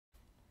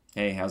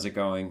Hey, how's it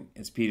going?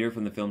 It's Peter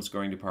from the film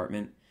scoring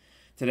department.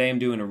 Today I'm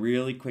doing a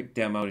really quick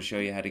demo to show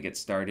you how to get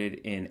started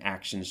in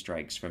action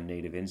strikes from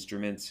Native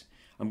Instruments.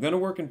 I'm going to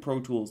work in Pro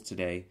Tools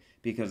today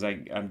because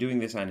I'm doing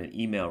this on an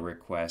email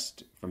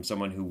request from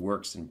someone who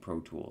works in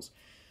Pro Tools.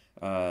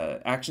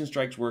 Action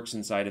Strikes works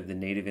inside of the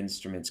Native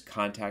Instruments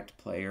Kontakt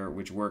player,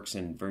 which works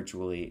in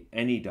virtually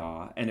any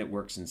DAW, and it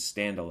works in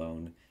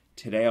standalone.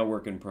 Today I'll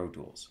work in Pro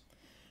Tools.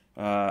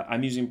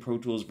 I'm using Pro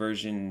Tools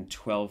version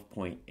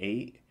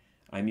 12.8.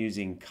 I'm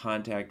using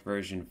Kontakt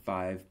version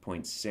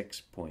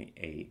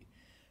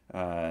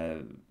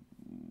 5.6.8.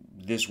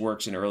 This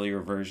works in earlier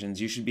versions.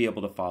 You should be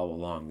able to follow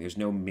along. There's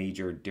no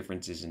major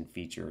differences in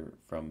feature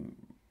from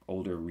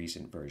older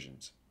recent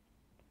versions.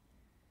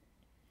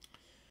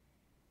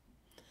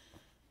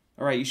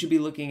 All right, you should be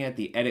looking at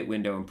the edit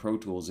window in Pro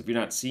Tools. If you're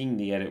not seeing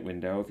the edit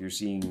window, if you're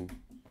seeing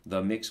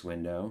the mix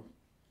window,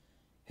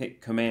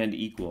 hit Command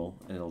equal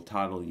and it'll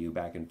toggle you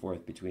back and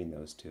forth between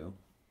those two.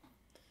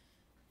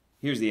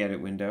 Here's the edit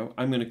window.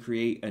 I'm going to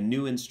create a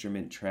new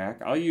instrument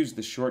track. I'll use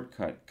the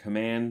shortcut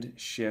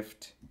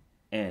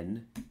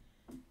Command-Shift-N.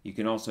 You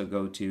can also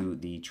go to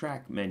the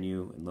track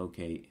menu and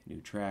locate new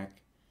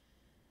track.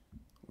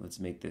 Let's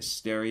make this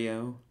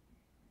stereo.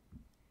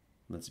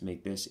 Let's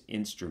make this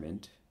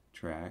instrument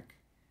track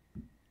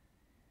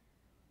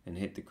and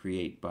hit the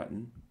create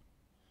button.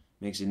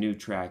 Makes a new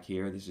track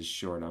here. This is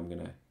short.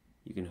 You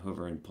can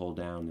hover and pull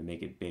down to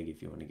make it big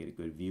if you want to get a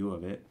good view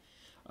of it.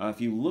 If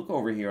you look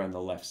over here on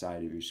the left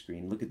side of your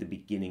screen, look at the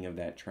beginning of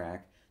that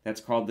track. That's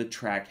called the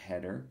track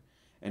header.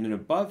 And then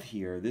above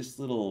here, this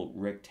little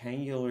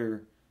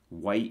rectangular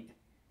white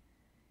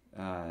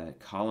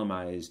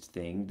columnized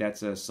thing,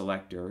 that's a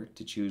selector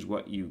to choose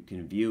what you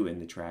can view in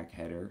the track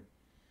header.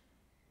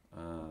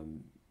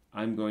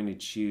 I'm going to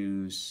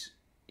choose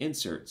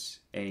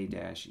Inserts,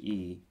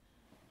 A-E,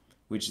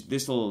 which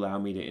this will allow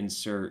me to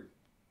insert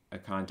a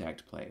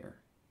Kontakt player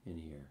in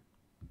here.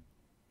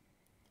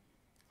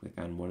 Click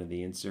on one of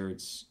the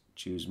inserts,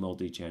 choose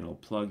multi-channel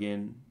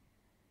plugin,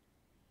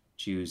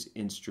 choose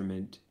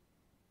instrument,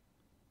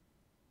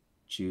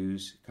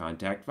 choose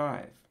Kontakt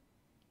 5.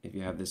 If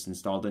you have this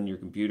installed on your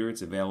computer,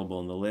 it's available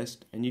in the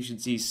list, and you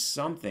should see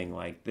something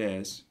like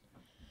this.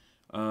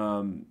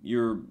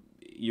 Your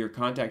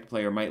Kontakt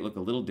player might look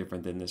a little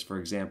different than this. For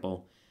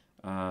example,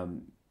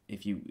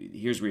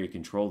 here's where you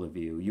control the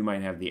view. You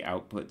might have the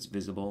outputs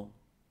visible.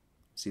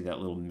 See that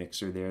little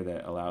mixer there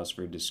that allows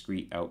for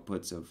discrete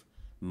outputs of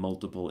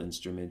multiple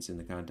instruments in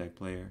the Kontakt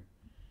player.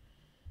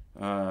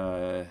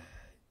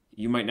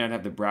 You might not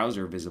have the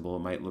browser visible.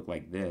 It might look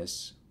like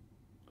this,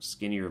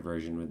 skinnier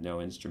version with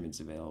no instruments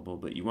available,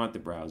 but you want the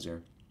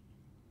browser.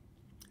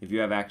 If you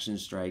have Action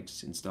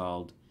Strikes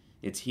installed,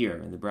 it's here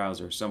in the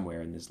browser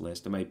somewhere in this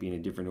list. It might be in a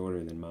different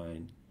order than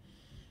mine.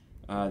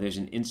 There's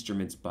an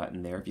Instruments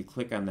button there. If you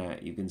click on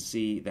that, you can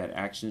see that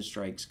Action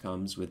Strikes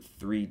comes with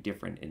 3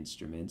 different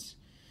instruments: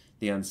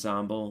 the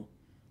ensemble,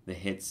 the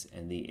hits,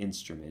 and the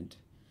instrument.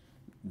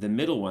 The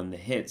middle one, the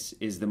hits,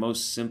 is the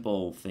most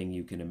simple thing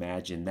you can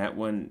imagine. That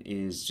one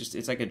is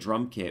it's like a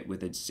drum kit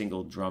with a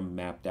single drum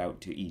mapped out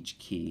to each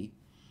key.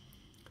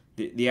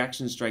 The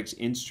Action Strikes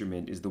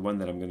instrument is the one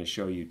that I'm going to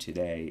show you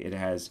today. It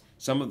has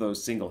some of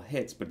those single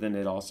hits, but then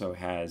it also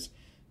has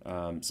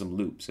some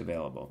loops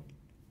available,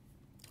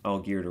 all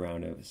geared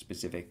around a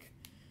specific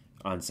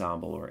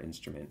ensemble or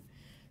instrument.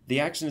 The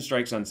Action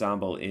Strikes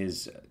ensemble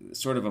is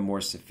sort of a more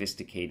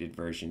sophisticated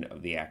version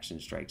of the Action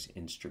Strikes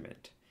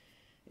instrument.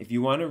 If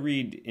you want to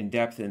read in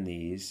depth in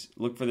these,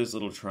 look for this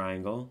little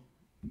triangle.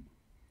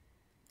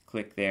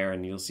 Click there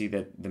and you'll see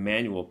that the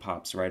manual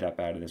pops right up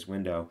out of this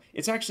window.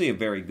 It's actually a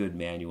very good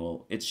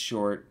manual. It's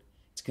short,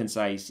 it's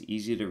concise,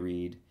 easy to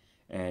read,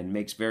 and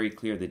makes very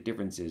clear the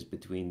differences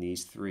between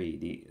these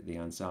 3, the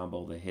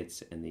ensemble, the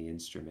hits, and the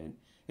instrument.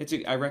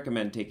 I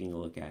recommend taking a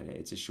look at it.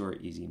 It's a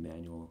short, easy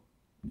manual,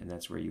 and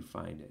that's where you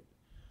find it.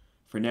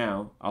 For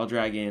now, I'll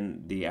drag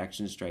in the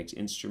Action Strikes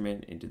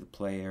instrument into the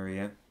play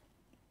area,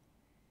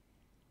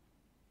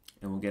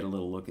 and we'll get a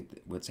little look at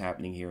what's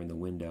happening here in the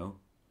window.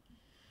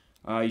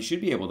 You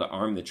should be able to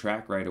arm the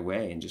track right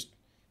away and just,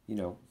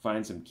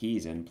 find some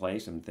keys and play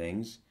some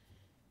things.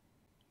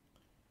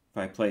 If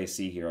I play a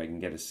C here, I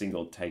can get a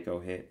single taiko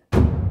hit,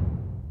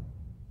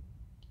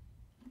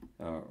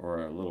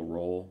 or a little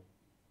roll,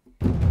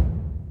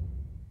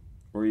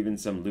 or even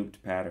some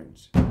looped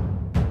patterns.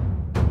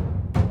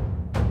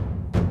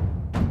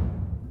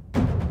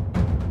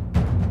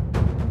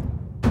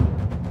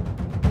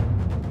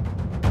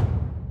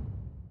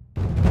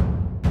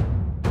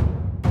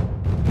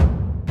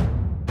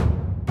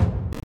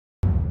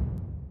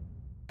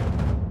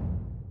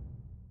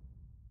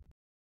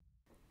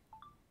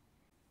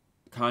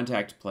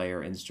 Kontakt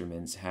player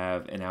instruments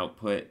have an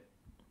output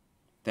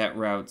that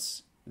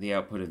routes the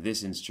output of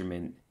this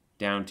instrument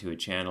down to a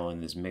channel in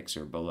this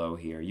mixer below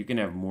here. You can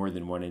have more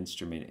than one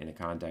instrument in a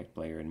Kontakt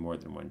player and more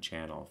than one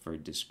channel for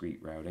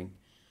discrete routing.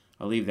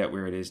 I'll leave that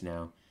where it is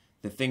now.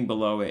 The thing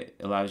below it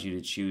allows you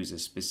to choose a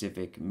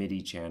specific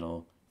MIDI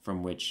channel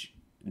from which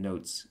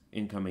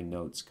incoming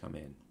notes come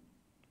in.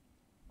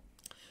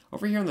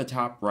 Over here on the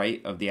top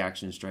right of the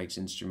Action Strikes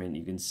instrument,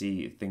 you can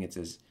see a thing that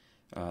says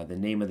the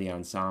name of the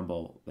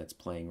ensemble that's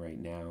playing right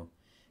now.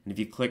 And if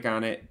you click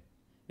on it,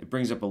 it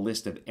brings up a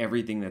list of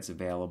everything that's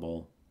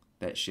available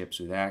that ships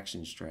with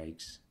Action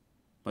Strikes.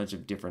 A bunch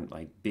of different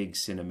like big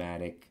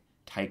cinematic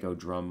taiko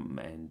drum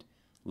and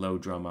low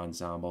drum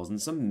ensembles,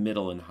 and some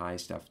middle and high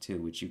stuff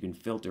too, which you can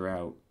filter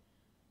out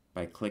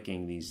by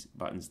clicking these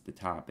buttons at the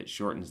top. It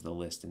shortens the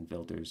list and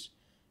filters,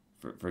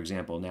 for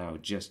example, now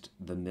just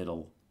the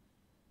middle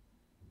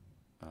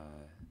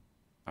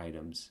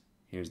items.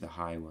 Here's the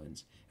high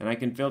ones. And I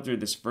can filter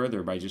this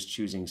further by just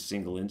choosing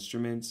single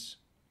instruments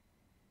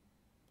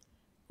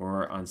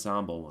or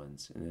ensemble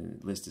ones.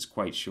 And the list is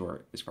quite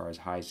short as far as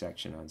high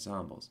section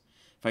ensembles.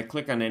 If I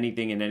click on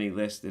anything in any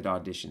list, it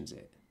auditions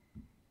it.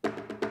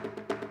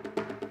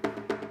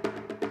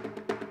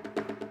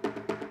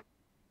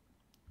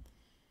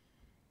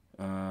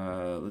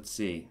 Let's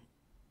see.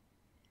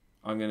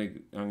 I'm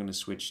gonna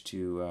switch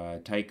to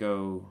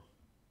taiko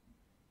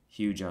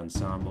huge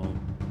ensemble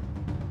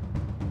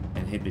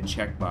and hit the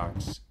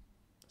checkbox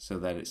so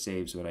that it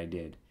saves what I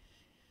did.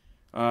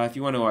 If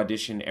you want to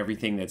audition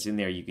everything that's in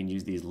there, you can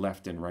use these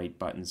left and right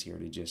buttons here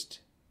to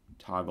just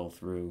toggle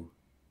through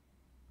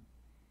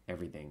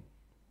everything.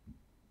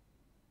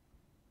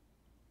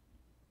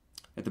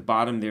 At the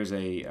bottom there's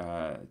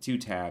two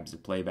tabs, the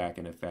playback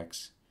and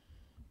effects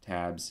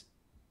tabs.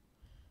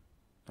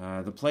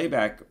 The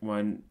playback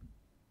one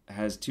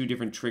has two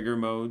different trigger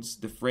modes.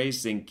 The phrase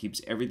sync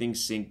keeps everything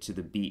synced to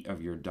the beat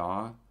of your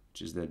DAW,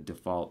 which is the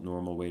default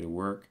normal way to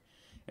work.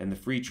 And the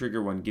free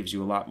trigger one gives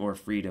you a lot more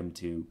freedom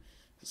to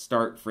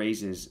start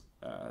phrases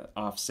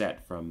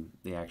offset from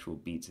the actual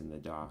beats in the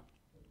DAW.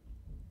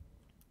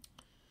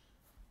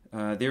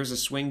 There's a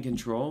swing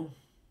control.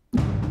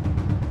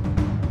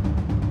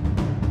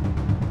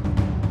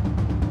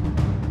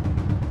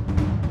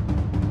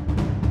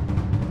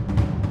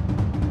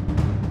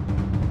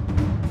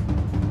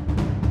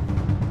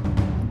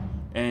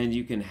 And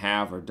you can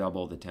halve or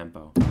double the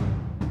tempo.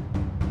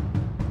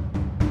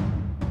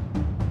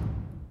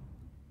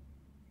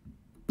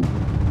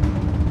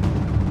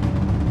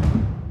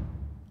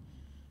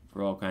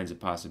 For all kinds of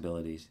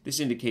possibilities. This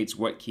indicates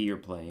what key you're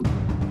playing,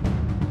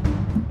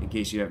 in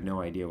case you have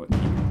no idea what key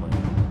you're playing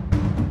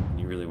and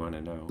you really want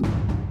to know.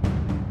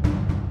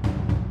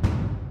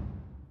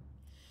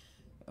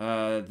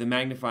 The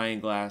magnifying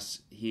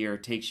glass here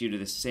takes you to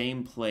the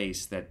same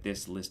place that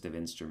this list of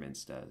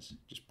instruments does.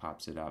 Just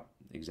pops it up,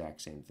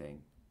 exact same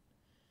thing.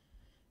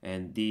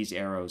 And these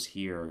arrows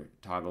here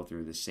toggle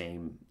through the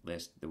same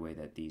list the way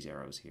that these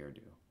arrows here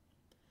do.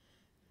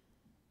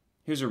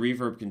 Here's a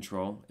reverb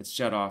control. It's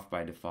shut off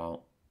by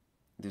default.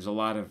 There's a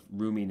lot of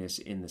roominess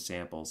in the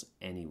samples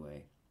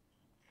anyway.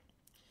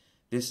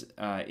 This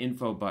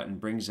info button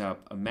brings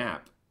up a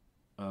map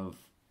of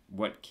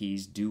what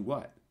keys do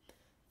what.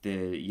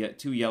 The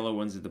two yellow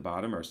ones at the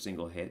bottom are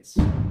single hits.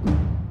 And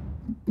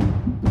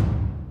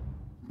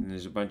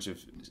there's a bunch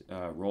of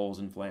rolls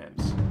and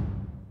flams.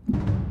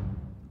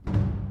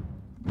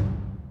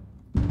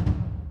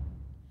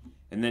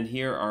 And then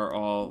here are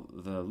all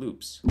the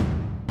loops.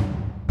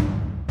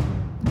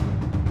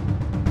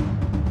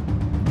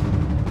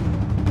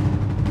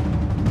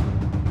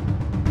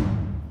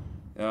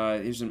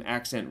 Here's some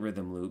accent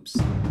rhythm loops.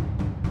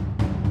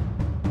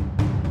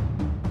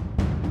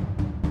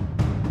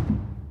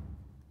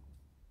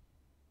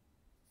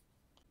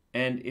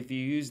 And if you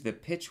use the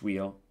pitch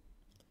wheel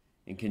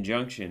in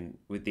conjunction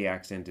with the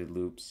accented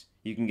loops,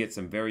 you can get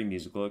some very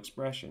musical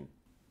expression.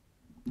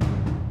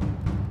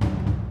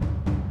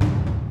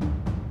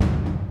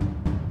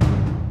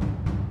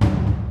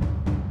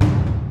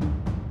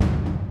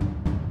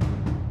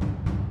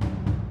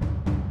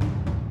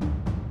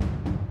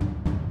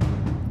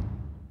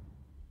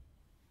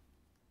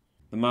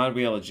 The mod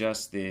wheel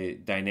adjusts the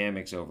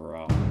dynamics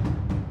overall.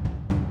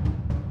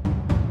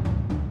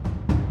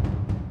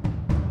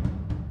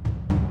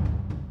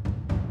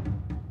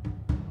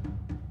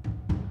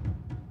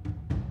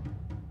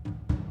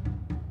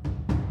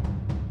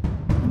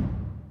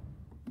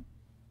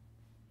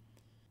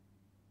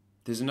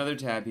 There's another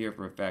tab here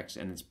for effects,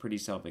 and it's pretty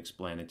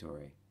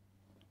self-explanatory.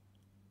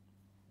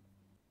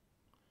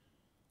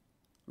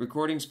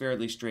 Recording's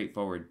fairly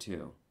straightforward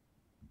too.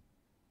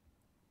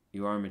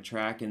 You arm a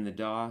track in the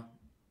DAW,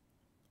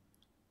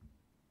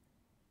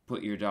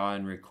 put your DAW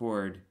in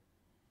record,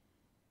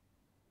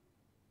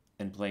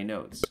 and play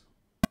notes.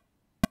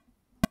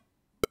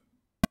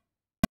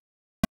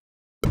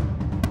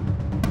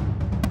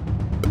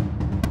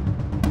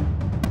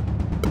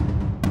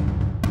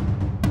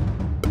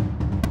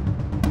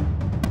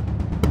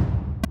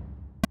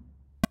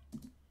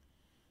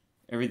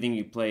 Everything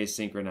you play is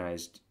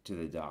synchronized to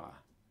the DAW.